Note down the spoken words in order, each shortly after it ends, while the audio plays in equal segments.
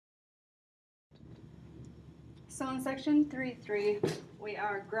So in section 3.3, we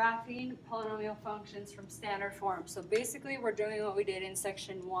are graphing polynomial functions from standard form. So basically we're doing what we did in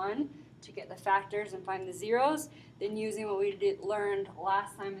section 1 to get the factors and find the zeros, then using what we learned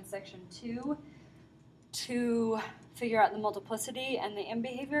last time in section 2 to figure out the multiplicity and the end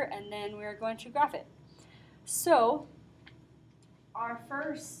behavior, and then we're going to graph it. So our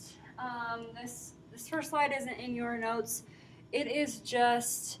first, this first slide isn't in your notes. It is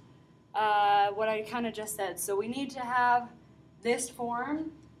just what I kind of just said. So we need to have this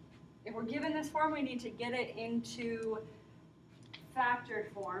form. If we're given this form, we need to get it into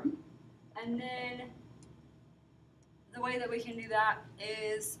factored form. And then the way that we can do that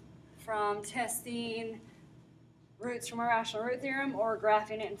is from testing roots from our rational root theorem or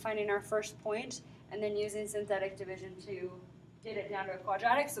graphing it and finding our first point and then using synthetic division to get it down to a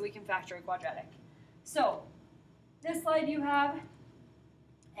quadratic so we can factor a quadratic. So this slide you have,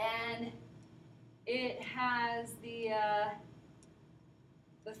 and it has the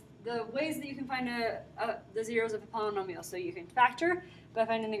ways that you can find the zeros of a polynomial. So you can factor by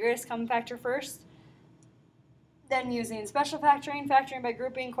finding the greatest common factor first, then using special factoring, factoring by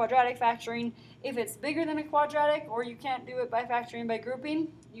grouping, quadratic factoring. If it's bigger than a quadratic or you can't do it by factoring by grouping,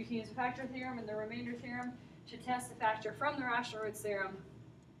 you can use the factor theorem and the remainder theorem to test the factor from the rational roots theorem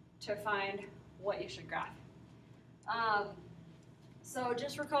to find what you should graph. So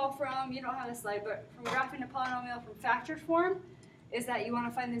just recall from, you don't have this slide, but from graphing a polynomial from factored form is that you want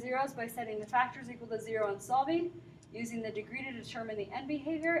to find the zeros by setting the factors equal to 0 and solving, using the degree to determine the end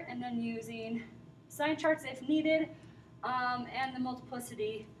behavior, and then using sign charts if needed, and the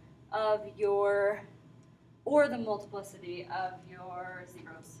multiplicity of your, or the multiplicity of your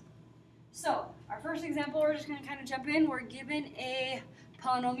zeros. So our first example, we're just going to kind of jump in. We're given a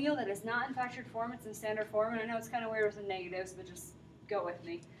polynomial that is not in factored form, it's in standard form, and I know it's kind of weird with the negatives, but just go with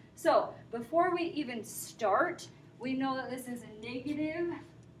me. So before we even start, we know that this is a negative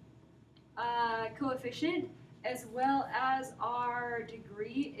coefficient, as well as our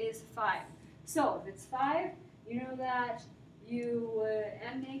degree is 5. So if it's 5, you know that you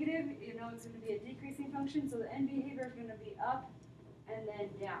m negative, you know it's going to be a decreasing function, so the end behavior is going to be up and then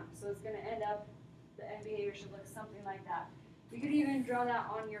down. So it's going to end up, the end behavior should look something like that. You could even draw that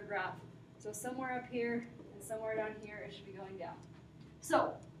on your graph. So somewhere up here and somewhere down here, it should be going down.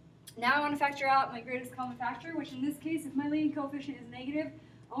 So now I want to factor out my greatest common factor, which in this case, if my leading coefficient is negative,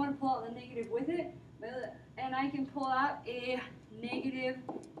 I want to pull out the negative with it. And I can pull out a negative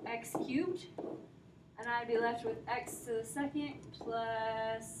x cubed, and I'd be left with x to the second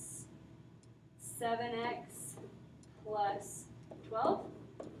plus 7x plus 12.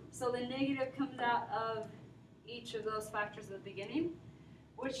 So the negative comes out of each of those factors at the beginning,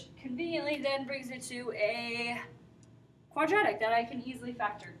 which conveniently then brings it to a quadratic that I can easily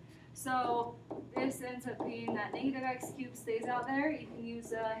factor. So this ends up being that negative x cubed stays out there. You can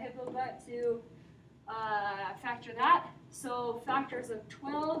use a hippo butt to factor that. So factors of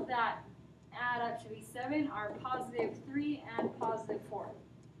 12 that add up to be 7 are positive 3 and positive 4.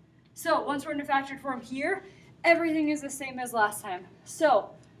 So once we're in a factored form here, everything is the same as last time.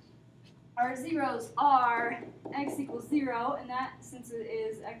 So our zeros are x equals 0, and that, since it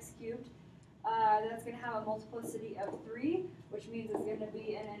is x cubed, that's going to have a multiplicity of 3, which means it's going to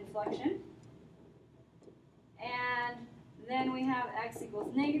be an inflection. And then we have x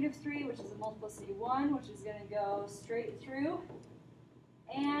equals negative 3, which is a multiplicity 1, which is going to go straight through.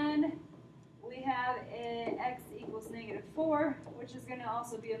 And we have x equals negative 4, which is going to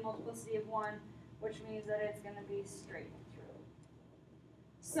also be a multiplicity of 1, which means that it's going to be straight through.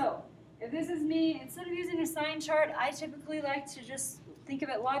 So if this is me, instead of using a sign chart, I typically like to just think of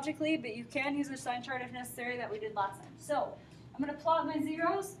it logically, but you can use a sign chart if necessary, that we did last time. So I'm going to plot my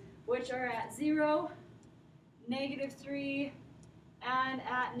zeros, which are at 0, negative 3, and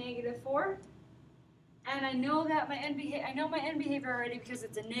at negative 4. And I know that my end behavior already because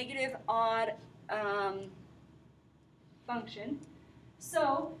it's a negative odd function.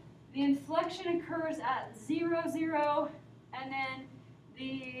 So the inflection occurs at 0, 0, and then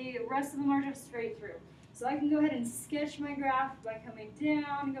the rest of them are just straight through. So I can go ahead and sketch my graph by coming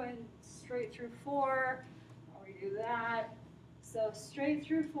down, going straight through 4. I'll redo that. So straight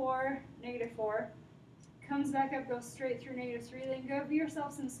through 4, negative 4. Comes back up, goes straight through negative 3. Then give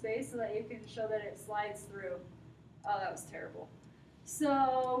yourself some space so that you can show that it slides through. Oh, that was terrible.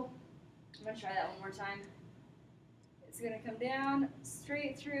 So I'm going to try that one more time. It's going to come down,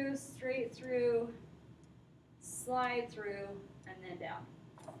 straight through, slide through, and then down.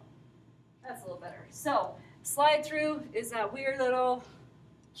 That's a little better. So slide through is that weird little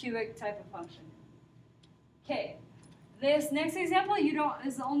cubic type of function. Okay, This next example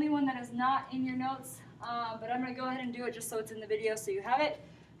is the only one that is not in your notes. but I'm going to go ahead and do it just so it's in the video so you have it.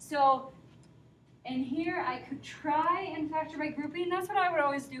 So in here, I could try and factor by grouping. That's what I would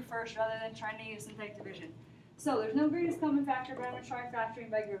always do first rather than trying to use synthetic division. So there's no greatest common factor, but I'm going to try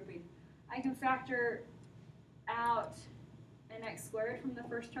factoring by grouping. I can factor out an x squared from the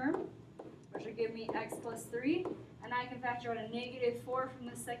first term, which would give me x plus 3. And I can factor out a negative 4 from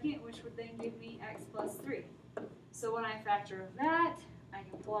the second, which would then give me x plus 3. So when I factor that, I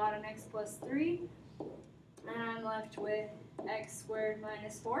can pull out an x plus 3, and I'm left with x squared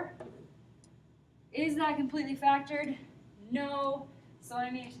minus 4. Is that completely factored? No. So I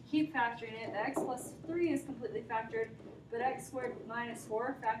need to keep factoring it. The x plus 3 is completely factored, but x squared minus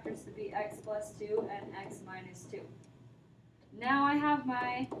 4 factors to be x plus 2 and x minus 2. Now I have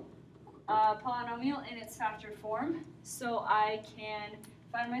my polynomial in its factored form, so I can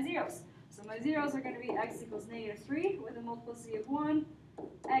find my zeros. So my zeros are going to be x equals negative 3 with a multiplicity of 1,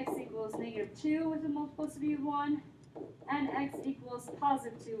 x equals negative 2 with a multiplicity of 1, and x equals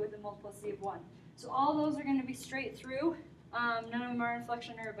positive 2 with a multiplicity of 1. So all those are going to be straight through. None of them are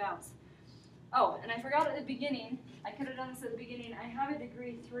inflection or bounce. Oh, and I forgot at the beginning, I could have done this at the beginning, I have a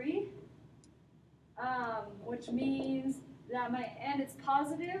degree 3, which means that and it's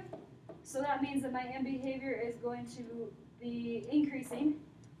positive, so that means that my end behavior is going to be increasing.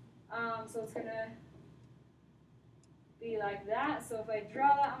 So it's going to be like that. So if I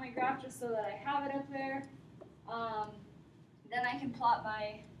draw that on my graph just so that I have it up there, then I can plot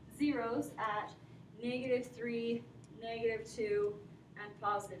my zeros at negative 3, negative 2, and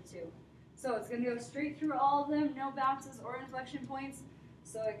positive 2. So it's going to go straight through all of them, no bounces or inflection points.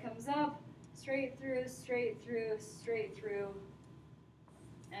 So it comes up, straight through, straight through, straight through,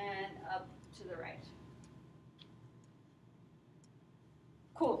 and up to the right.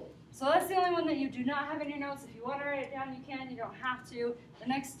 Cool. So that's the only one that you do not have in your notes. If you want to write it down, you can. You don't have to. The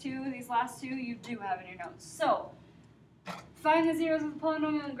next two, these last two, you do have in your notes. So find the zeros of the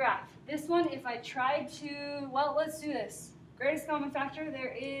polynomial and graph. This one, if I tried to, well, let's do this. Greatest common factor,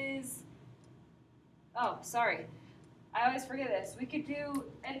 there is, oh, sorry. I always forget this. We could do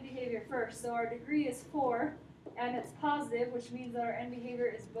end behavior first. So our degree is 4, and it's positive, which means that our end behavior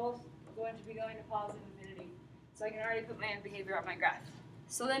is both going to be going to positive infinity. So I can already put my end behavior on my graph.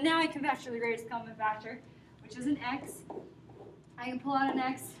 So then now I can factor the greatest common factor, which is an x. I can pull out an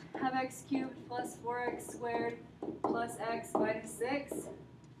x, have x cubed plus 4x squared plus x minus 6.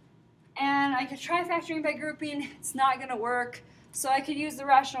 And I could try factoring by grouping. It's not going to work. So I could use the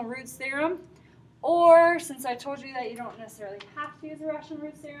rational roots theorem. Or, since I told you that you don't necessarily have to use the rational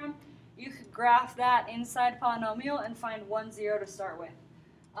roots theorem, you could graph that inside polynomial and find 1, 0 to start with.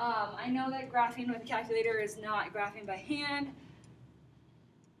 I know that graphing with a calculator is not graphing by hand,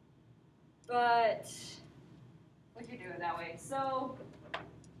 but we could do it that way. So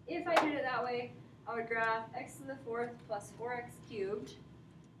if I did it that way, I would graph x to the 4th plus 4x cubed.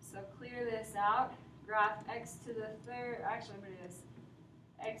 So clear this out. Graph x to the 3rd, actually I'm going to do this,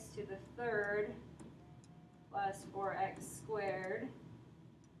 x to the 3rd plus 4x squared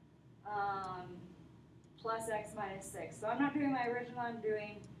plus x minus 6. So I'm not doing my original, I'm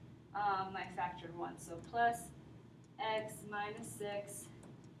doing my factored one. So plus x minus 6.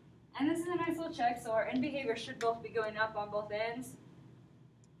 And this is a nice little check, so our end behavior should both be going up on both ends.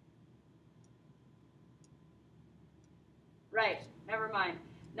 Right, never mind.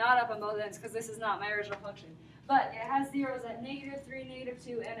 Not up on both ends because this is not my original function. But it has zeros at negative 3, negative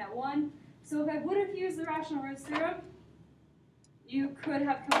 2, and at 1. So if I would have used the rational roots theorem, you could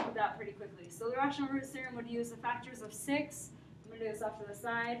have come up with that pretty quickly. So the rational roots theorem would use the factors of 6. I'm going to do this off to the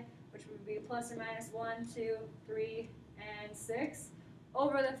side, which would be plus or minus 1, 2, 3, and 6,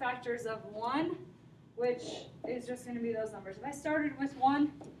 over the factors of 1, which is just going to be those numbers. If I started with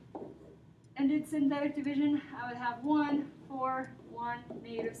 1 and did synthetic division, I would have 1, 4, 1,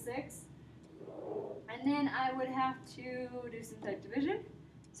 negative 6. And then I would have to do synthetic division.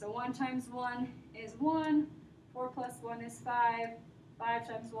 So 1 times 1 is 1, 4 plus 1 is 5, 5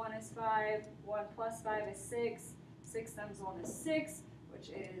 times 1 is 5, 1 plus 5 is 6, 6 times 1 is 6, which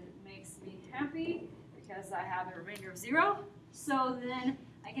makes me happy because I have a remainder of 0. So then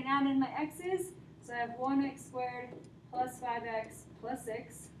I can add in my x's. So I have 1x squared plus 5x plus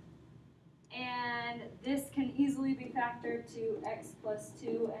 6. And this can easily be factored to x plus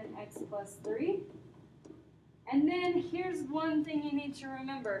 2 and x plus 3. And then here's one thing you need to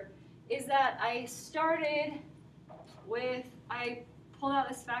remember, is that I started with, I pulled out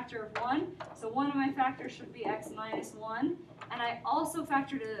this factor of 1. So one of my factors should be x minus 1. And I also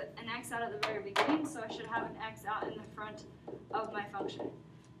factored an x out at the very beginning, so I should have an x out in the front of my function.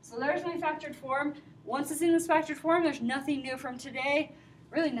 So there's my factored form. Once it's in this factored form, there's nothing new from today,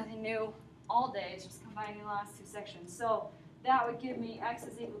 really nothing new all day. It's just combining the last two sections. So that would give me x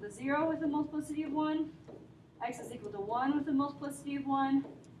is equal to 0 with a multiplicity of 1, x is equal to 1 with a multiplicity of 1,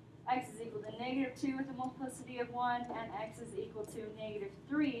 x is equal to negative 2 with a multiplicity of 1, and x is equal to negative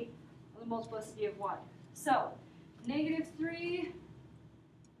 3 with a multiplicity of 1. So negative 3,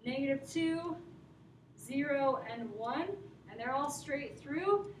 negative 2, 0, and 1, and they're all straight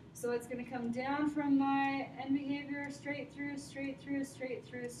through. So it's going to come down from my end behavior, straight through, straight through, straight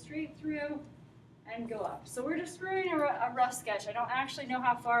through, straight through, and go up. So we're just drawing a rough sketch. I don't actually know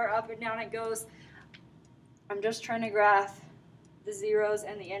how far up and down it goes. I'm just trying to graph the zeros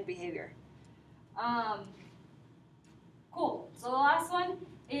and the end behavior. Cool. So the last one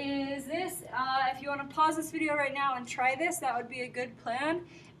is this. If you want to pause this video right now and try this, that would be a good plan.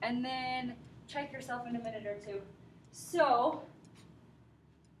 And then check yourself in a minute or two. So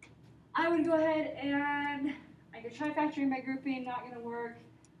I would go ahead and I could try factoring by grouping, not going to work.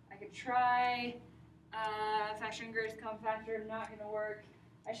 I could try factoring greatest common factor, not going to work.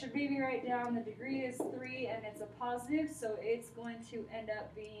 I should maybe write down the degree is 3 and it's a positive, so it's going to end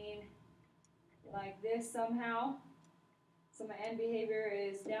up being like this somehow. So my end behavior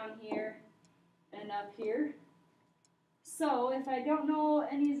is down here and up here. So if I don't know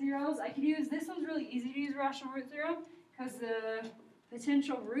any zeros, I could use, this one's really easy to use rational root theorem because the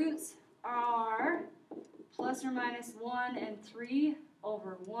potential roots are plus or minus 1 and 3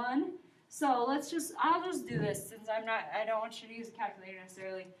 over 1. So let's just, I'll just do this since I don't want you to use a calculator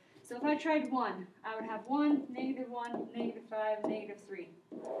necessarily. So if I tried 1, I would have 1, negative 1, negative 5, negative 3.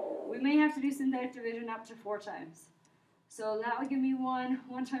 We may have to do synthetic division up to 4 times. So that would give me 1.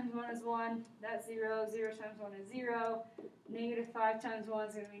 1 times 1 is 1. That's 0. 0 times 1 is 0. Negative 5 times 1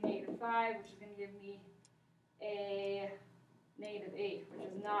 is going to be negative 5, which is going to give me a negative 8, which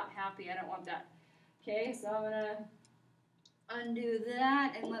is not happy. I don't want that. Okay, so I'm going to undo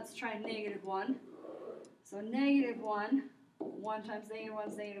that, and let's try negative 1. So negative 1, 1 times negative 1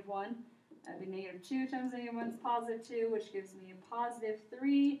 is negative 1. That would be negative 2 times negative 1 is positive 2, which gives me a positive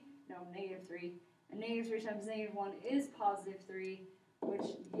 3. No, negative 3. And negative 3 times negative 1 is positive 3, which,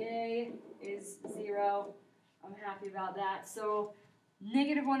 yay, is 0. I'm happy about that. So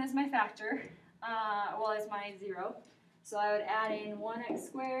negative 1 is my factor, well, it's my 0. So I would add in 1x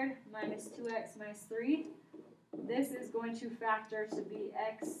squared minus 2x minus 3. This is going to factor to be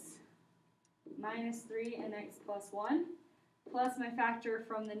x minus 3 and x plus 1, plus my factor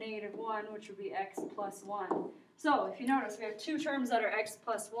from the negative 1, which would be x plus 1. So if you notice, we have two terms that are x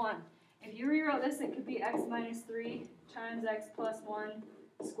plus 1. If you rewrote this, it could be x minus 3 times x plus 1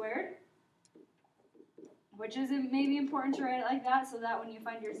 squared, which is maybe important to write it like that so that when you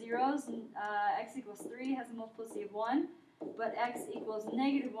find your zeros, x equals 3 has a multiplicity of 1, but x equals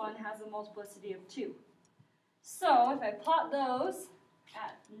negative 1 has a multiplicity of 2. So if I plot those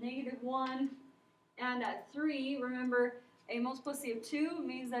at negative 1 and at 3, remember a multiplicity of 2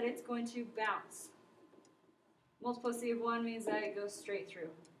 means that it's going to bounce. Multiplicity of 1 means that it goes straight through.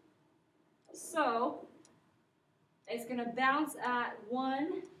 So it's going to bounce at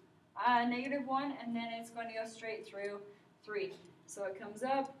 1, negative 1, and then it's going to go straight through 3. So it comes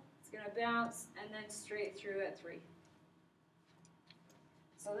up, it's going to bounce, and then straight through at 3.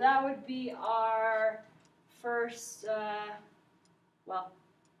 So that would be our first, well,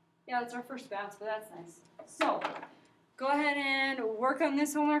 yeah, that's our first bounce, but that's nice. So go ahead and work on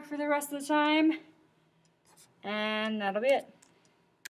this homework for the rest of the time, and that'll be it.